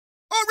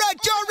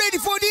Alright, y'all ready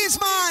for this,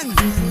 man?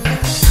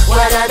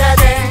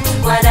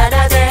 Wa-da-da-dang,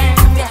 wa-da-da-dang.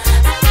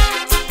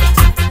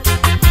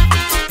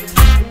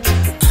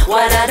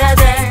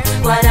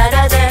 Wa-da-da-dang,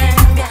 wa-da-da-dang.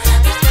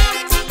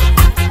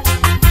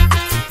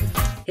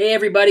 Hey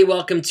everybody,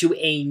 welcome to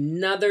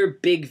another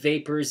Big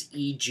Vapers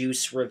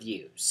e-juice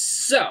review.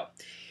 So,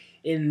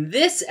 in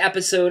this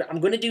episode,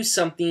 I'm going to do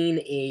something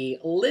a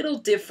little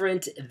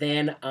different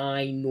than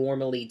I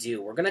normally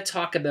do. We're going to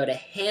talk about a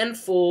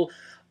handful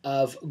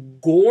of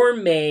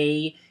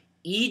gourmet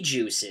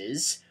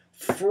e-juices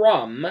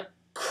from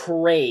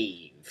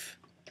Crave.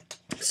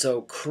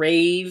 So,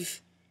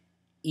 Crave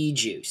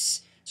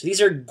eJuice. So,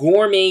 these are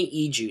gourmet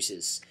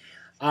e-juices.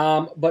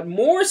 But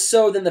more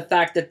so than the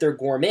fact that they're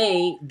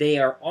gourmet, they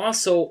are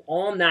also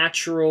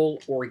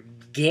all-natural,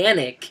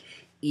 organic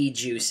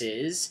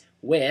e-juices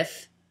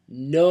with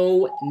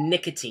no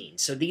nicotine.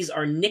 So these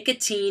are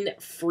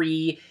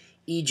nicotine-free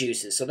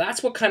e-juices. So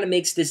that's what kind of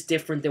makes this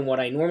different than what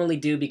I normally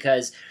do,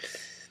 because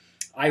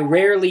I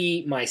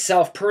rarely,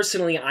 myself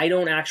personally, I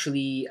don't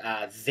actually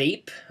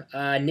vape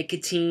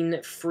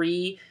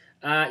nicotine-free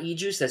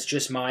e-juice. That's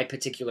just my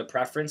particular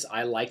preference.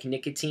 I like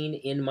nicotine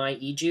in my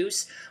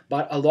e-juice,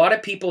 but a lot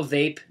of people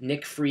vape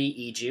nic-free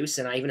e-juice,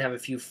 and I even have a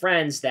few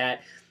friends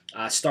that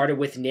started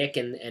with nic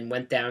and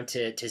went down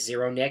to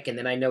zero nic, and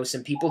then I know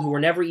some people who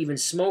were never even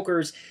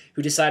smokers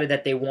who decided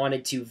that they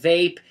wanted to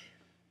vape,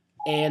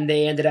 and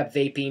they ended up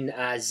vaping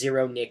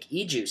zero nic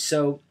e-juice.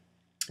 So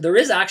there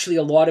is actually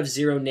a lot of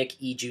zero nic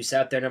e-juice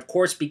out there, and of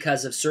course,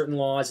 because of certain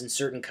laws in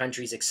certain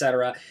countries,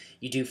 etc.,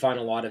 you do find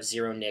a lot of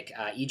zero nic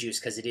e-juice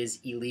because it is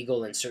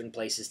illegal in certain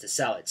places to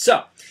sell it.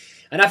 So,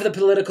 enough of the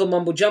political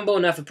mumbo-jumbo,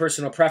 enough of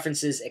personal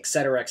preferences,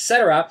 etc.,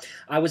 etc.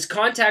 I was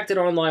contacted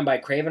online by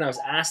Crave, and I was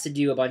asked to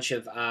do a bunch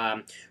of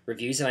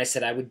reviews, and I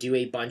said I would do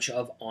a bunch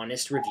of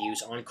honest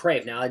reviews on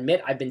Crave. Now, I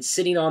admit I've been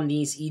sitting on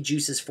these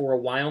e-juices for a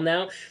while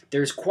now.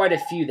 There's quite a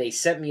few. They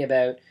sent me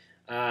about,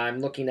 I'm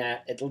looking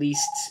at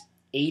least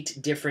 8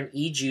 different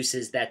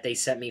e-juices that they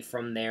sent me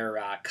from their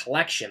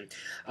collection.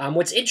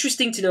 What's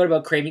interesting to note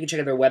about Crave, you can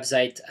check out their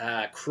website,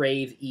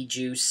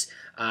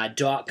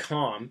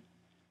 craveejuice.com,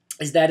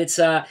 is that it's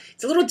a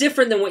little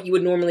different than what you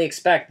would normally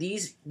expect.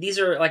 These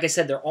are, like I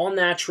said, they're all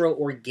natural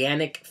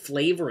organic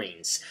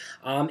flavorings.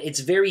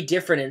 It's very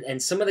different,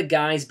 and some of the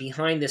guys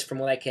behind this, from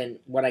what I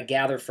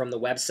gather from the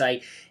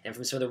website and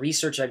from some of the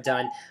research I've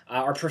done,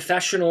 are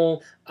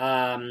professional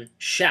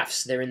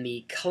chefs. They're in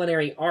the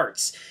culinary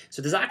arts.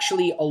 So there's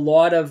actually a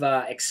lot of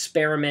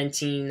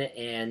experimenting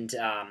and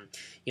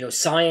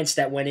science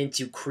that went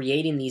into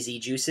creating these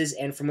e-juices,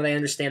 and from what I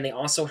understand, they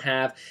also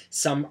have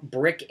some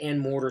brick and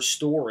mortar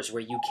stores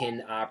where you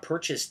can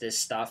purchase this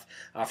stuff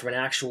from an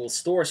actual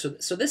store.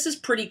 So this is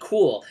pretty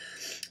cool.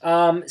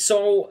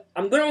 So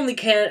I'm going to only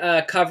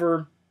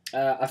cover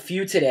a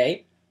few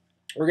today.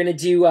 We're going to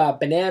do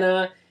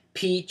banana,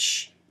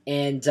 peach,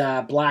 and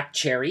black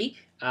cherry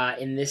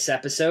in this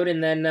episode,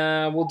 and then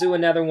we'll do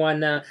another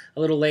one a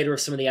little later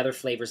of some of the other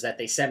flavors that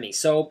they sent me.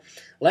 So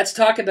let's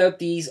talk about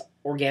these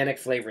organic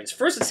flavorings.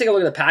 First, let's take a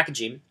look at the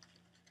packaging.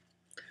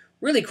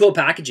 Really cool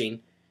packaging.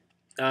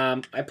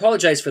 I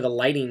apologize for the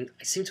lighting.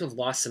 I seem to have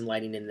lost some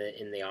lighting in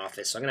the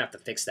office, so I'm gonna have to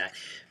fix that.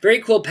 Very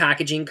cool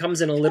packaging.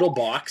 Comes in a little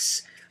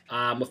box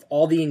with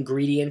all the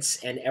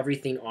ingredients and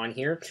everything on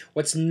here.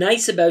 What's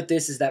nice about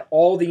this is that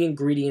all the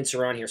ingredients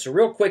are on here. So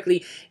real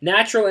quickly,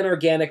 natural and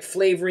organic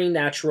flavoring,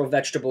 natural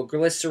vegetable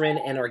glycerin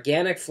and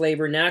organic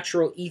flavor,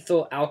 natural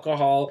ethyl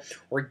alcohol,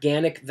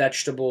 organic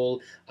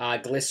vegetable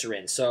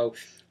glycerin. So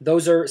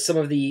those are some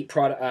of the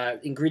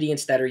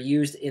ingredients that are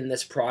used in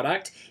this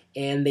product,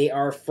 and they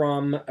are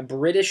from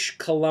British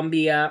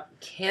Columbia,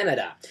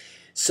 Canada.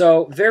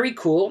 So very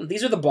cool.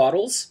 These are the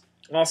bottles,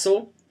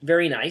 also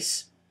very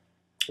nice.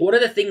 What are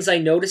the things I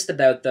noticed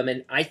about them?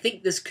 And I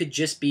think this could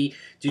just be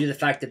due to the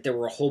fact that there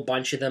were a whole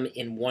bunch of them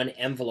in one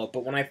envelope.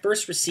 But when I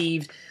first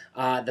received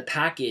the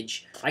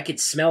package, I could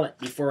smell it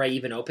before I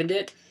even opened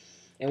it.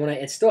 And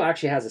it still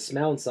actually has a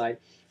smell inside.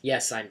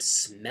 Yes, I'm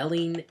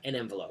smelling an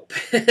envelope.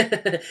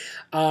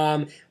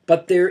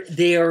 But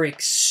they are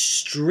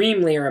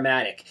extremely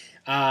aromatic.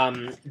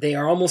 They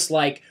are almost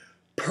like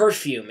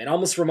perfume. It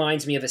almost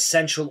reminds me of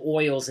essential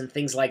oils and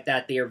things like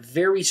that. They are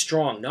very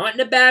strong. Not in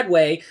a bad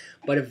way,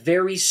 but a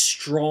very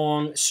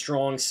strong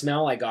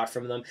smell I got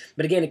from them.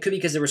 But again, it could be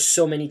because there were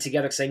so many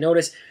together, because I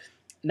noticed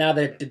now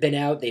that they've been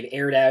out, they've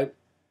aired out,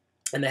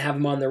 and they have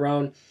them on their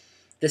own,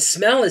 the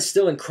smell is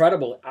still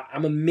incredible.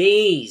 I'm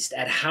amazed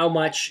at how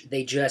much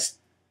they just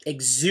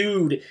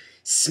exude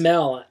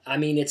smell. I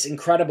mean, it's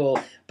incredible.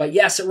 But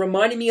yes, it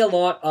reminded me a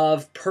lot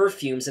of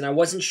perfumes, and I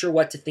wasn't sure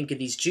what to think of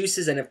these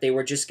juices and if they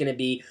were just going to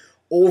be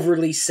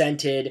overly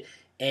scented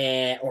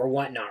or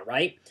whatnot,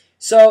 right?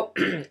 So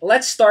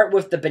let's start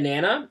with the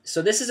banana.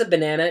 So this is a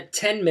banana,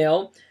 10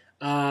 mil,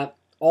 all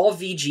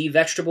VG,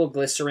 vegetable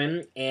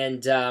glycerin,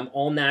 and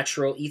all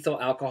natural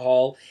ethyl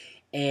alcohol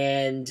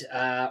and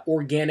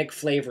organic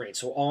flavoring.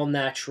 So all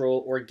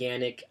natural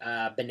organic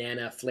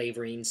banana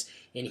flavorings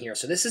in here.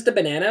 So this is the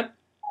banana.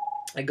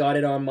 I got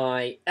it on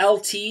my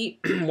LT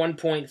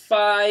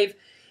 1.5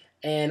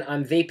 and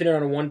I'm vaping it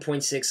on a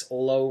 1.6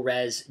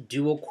 low-res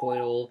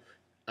dual-coil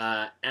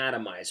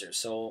atomizer.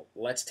 So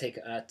let's take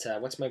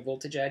what's my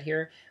voltage at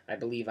here? I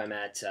believe I'm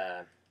at,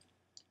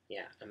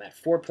 yeah, I'm at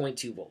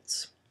 4.2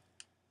 volts.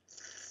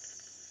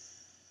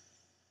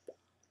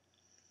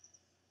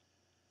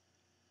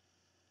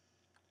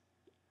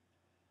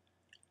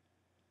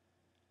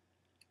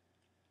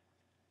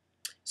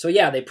 So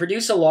yeah, they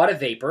produce a lot of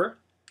vapor.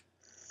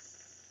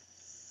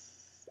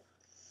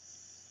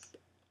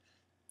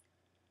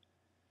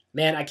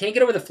 Man, I can't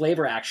get over the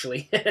flavor,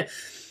 actually.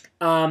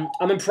 I'm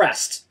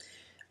impressed.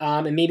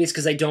 And maybe it's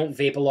because I don't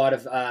vape a lot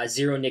of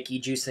zero-nic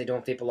e-juice and I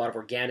don't vape a lot of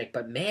organic.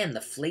 But man,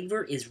 the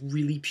flavor is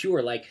really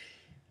pure. Like,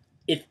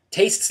 it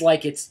tastes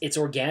like it's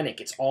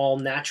organic. It's all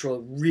natural.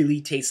 It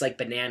really tastes like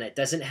banana. It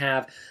doesn't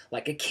have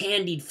like a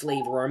candied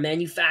flavor or a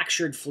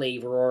manufactured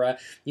flavor or a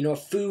a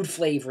food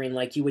flavoring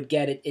like you would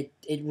get.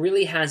 It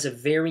really has a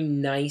very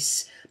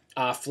nice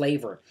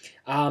flavor.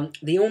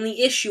 The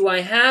only issue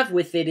I have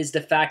with it is the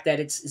fact that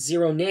it's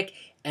zero-nic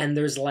and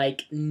there's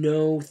like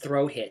no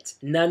throat hit,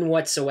 none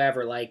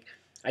whatsoever. Like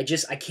I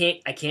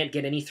can't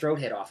get any throat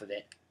hit off of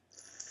it.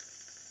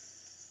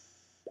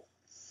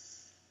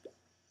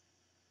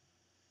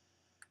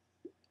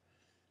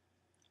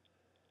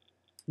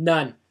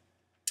 None.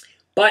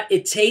 But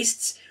it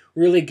tastes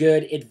really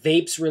good. It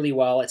vapes really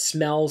well. It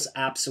smells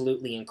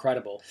absolutely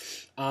incredible.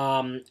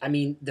 I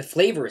mean, the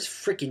flavor is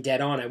freaking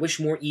dead on. I wish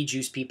more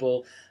e-juice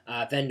people,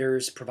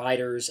 vendors,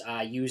 providers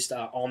used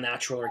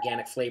all-natural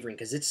organic flavoring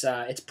because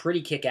it's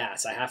pretty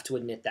kick-ass. I have to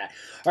admit that.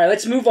 All right,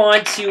 let's move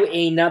on to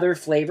another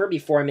flavor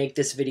before I make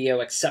this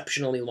video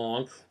exceptionally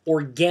long.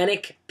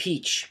 Organic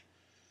peach.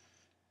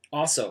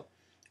 Also,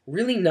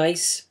 really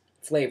nice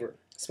flavor.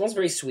 It smells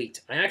very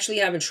sweet. I actually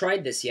haven't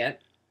tried this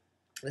yet.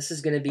 This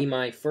is going to be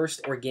my first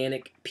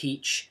organic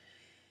peach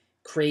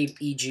Crave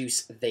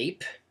eJuice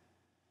vape.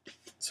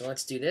 So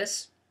let's do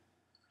this.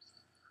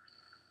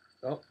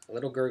 Oh, a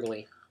little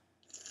gurgly.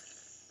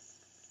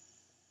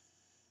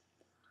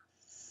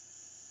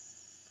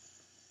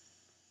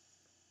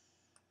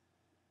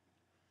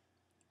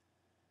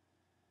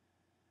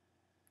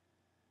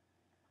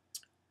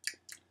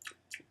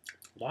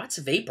 Lots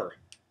of vapor.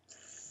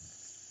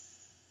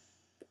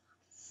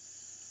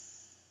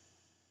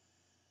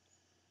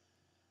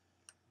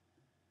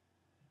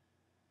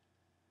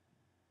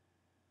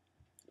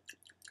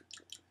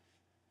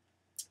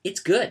 It's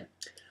good.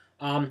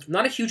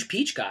 Not a huge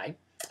peach guy.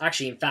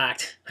 Actually, in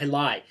fact, I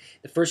lie.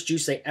 The first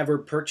juice I ever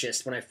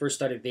purchased when I first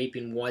started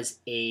vaping was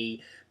a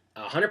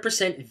 100%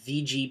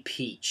 VG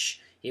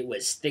peach. It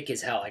was thick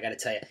as hell, I gotta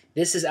tell you.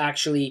 This is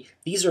actually,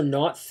 these are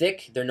not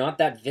thick. They're not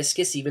that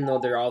viscous, even though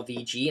they're all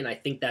VG, and I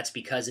think that's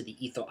because of the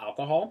ethyl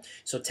alcohol.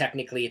 So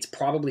technically, it's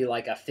probably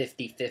like a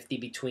 50-50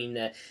 between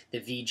the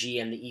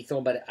VG and the ethyl,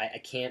 but I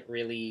can't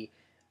really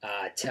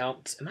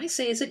tell. Am I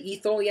saying, is it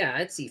ethyl? Yeah,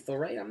 it's ethyl,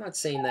 right? I'm not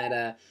saying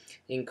that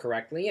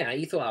incorrectly. Yeah,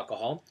 ethyl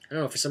alcohol. I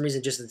don't know, for some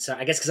reason,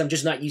 I guess because I'm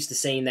just not used to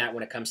saying that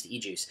when it comes to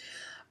e-juice.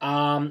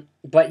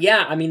 But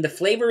yeah, I mean, the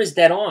flavor is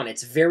dead on.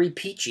 It's very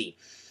peachy.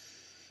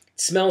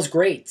 It smells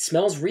great. It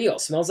smells real.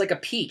 It smells like a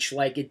peach.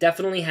 Like, it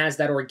definitely has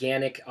that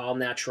organic,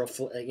 all-natural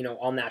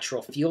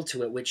feel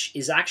to it, which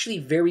is actually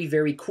very,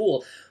 very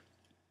cool.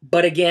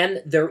 But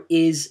again, there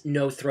is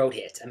no throat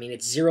hit. I mean,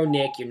 it's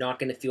zero-nic. You're not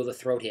going to feel the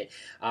throat hit.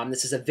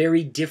 This is a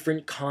very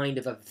different kind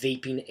of a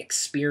vaping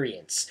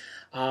experience.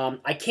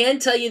 I can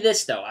tell you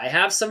this, though. I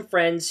have some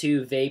friends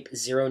who vape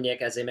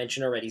zero-nic, as I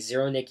mentioned already,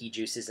 zero-nic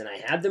e-juices, and I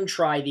had them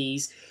try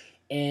these,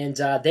 and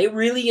they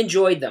really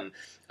enjoyed them.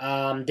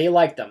 They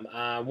liked them.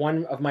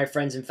 One of my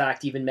friends, in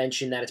fact, even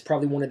mentioned that it's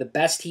probably one of the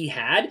best he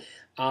had,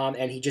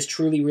 and he just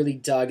truly, really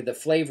dug the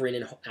flavoring,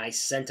 and I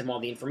sent him all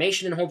the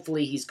information, and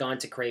hopefully he's gone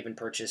to Crave and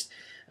purchased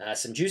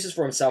some juices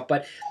for himself.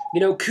 But,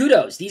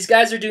 kudos. These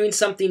guys are doing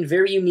something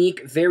very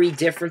unique, very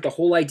different. The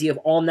whole idea of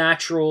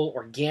all-natural,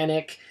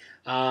 organic.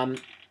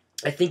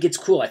 I think it's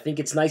cool. I think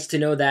it's nice to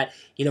know that,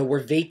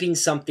 we're vaping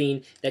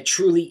something that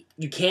truly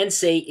you can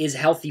say is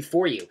healthy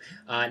for you.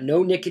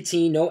 No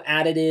nicotine, no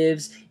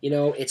additives,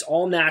 it's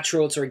all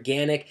natural, it's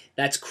organic.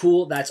 That's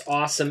cool, that's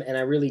awesome, and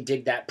I really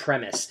dig that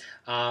premise.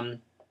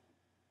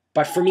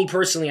 But for me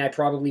personally, I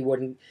probably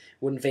wouldn't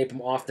vape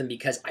them often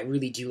because I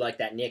really do like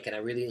that nic and I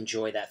really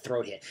enjoy that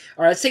throat hit.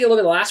 All right, let's take a look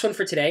at the last one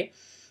for today.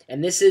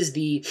 And this is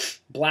the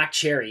black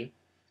cherry.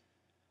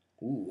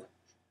 Ooh,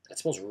 that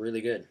smells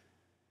really good.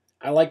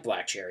 I like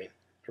black cherry.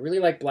 I really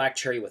like black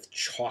cherry with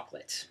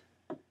chocolate.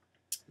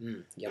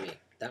 Yummy.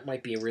 That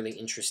might be a really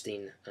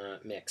interesting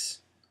mix.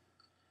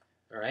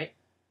 All right.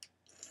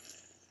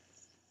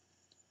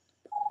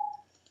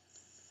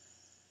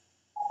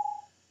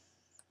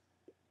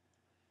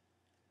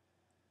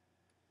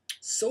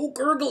 So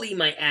gurgly,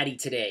 my Addy,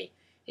 today.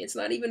 It's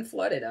not even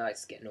flooded. Ah,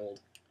 it's getting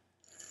old.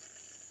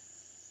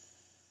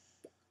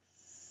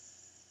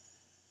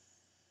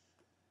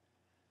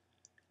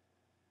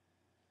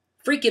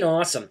 Freaking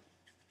awesome.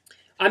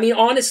 I mean,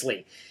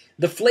 honestly,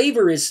 the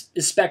flavor is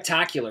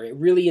spectacular. It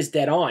really is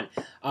dead on.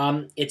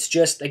 It's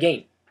just,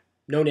 again,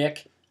 no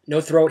nic,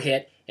 no throat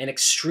hit, and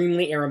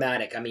extremely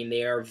aromatic. I mean,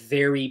 they are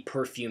very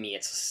perfumey.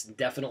 It's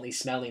definitely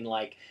smelling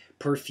like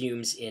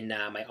perfumes in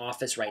my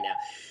office right now.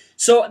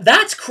 So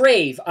that's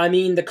Crave. I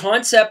mean, the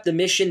concept, the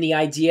mission, the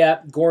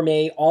idea,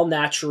 gourmet, all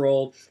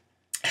natural,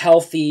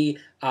 healthy,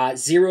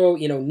 zero,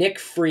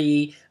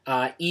 nic-free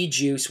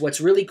e-juice.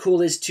 What's really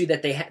cool is too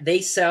that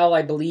they sell,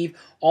 I believe,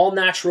 all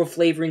natural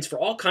flavorings for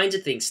all kinds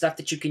of things, stuff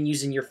that you can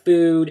use in your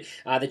food,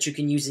 that you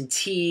can use in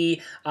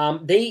tea.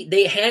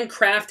 They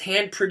handcraft,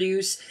 hand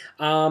produce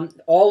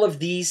all of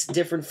these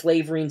different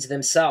flavorings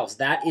themselves.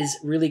 That is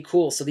really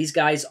cool. So these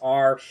guys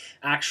are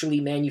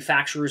actually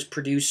manufacturers,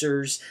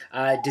 producers,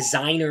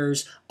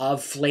 designers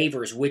of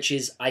flavors, which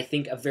is, I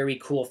think, a very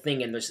cool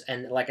thing.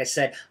 And like I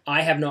said,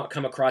 I have not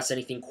come across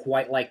anything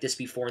quite like this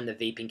before in the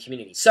vaping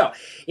community. So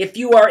if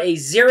you are a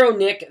zero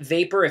nic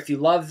vapor, if you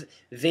love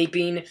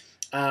vaping,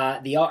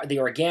 the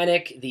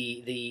organic,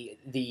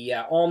 the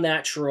all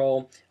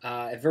natural,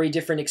 very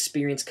different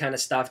experience kind of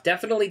stuff,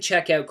 definitely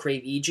check out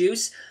Crave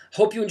eJuice.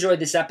 Hope you enjoyed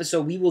this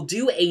episode. We will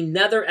do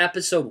another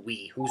episode.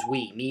 Who's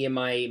we? Me and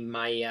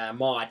my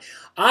mod.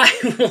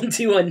 I will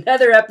do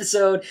another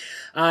episode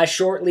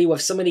shortly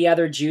with some of the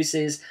other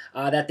juices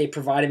that they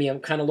provided me. I'm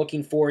kind of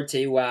looking forward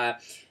to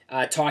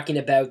talking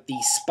about the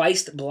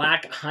spiced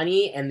black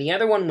honey, and the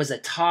other one was a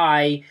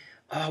Thai.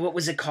 What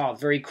was it called?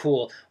 Very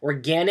cool.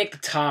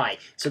 Organic Thai.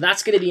 So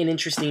that's going to be an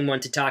interesting one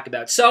to talk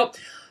about. So,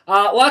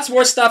 lots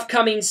more stuff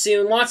coming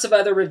soon. Lots of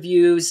other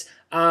reviews.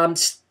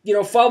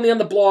 Follow me on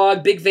the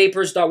blog,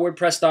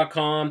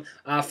 bigvapers.wordpress.com.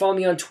 Follow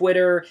me on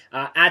Twitter,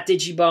 at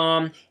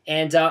Digibomb.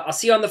 And I'll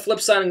see you on the flip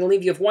side. I'm going to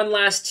leave you with one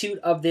last toot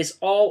of this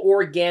all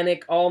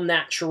organic, all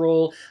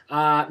natural,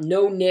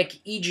 no nick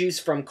e-juice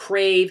from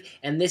Crave.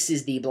 And this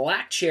is the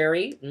Black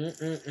Cherry.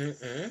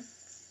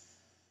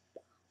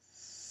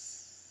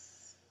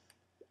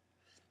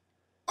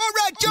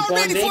 Alright, y'all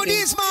ready for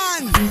this,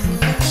 man?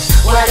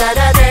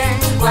 Wa-da-da-da.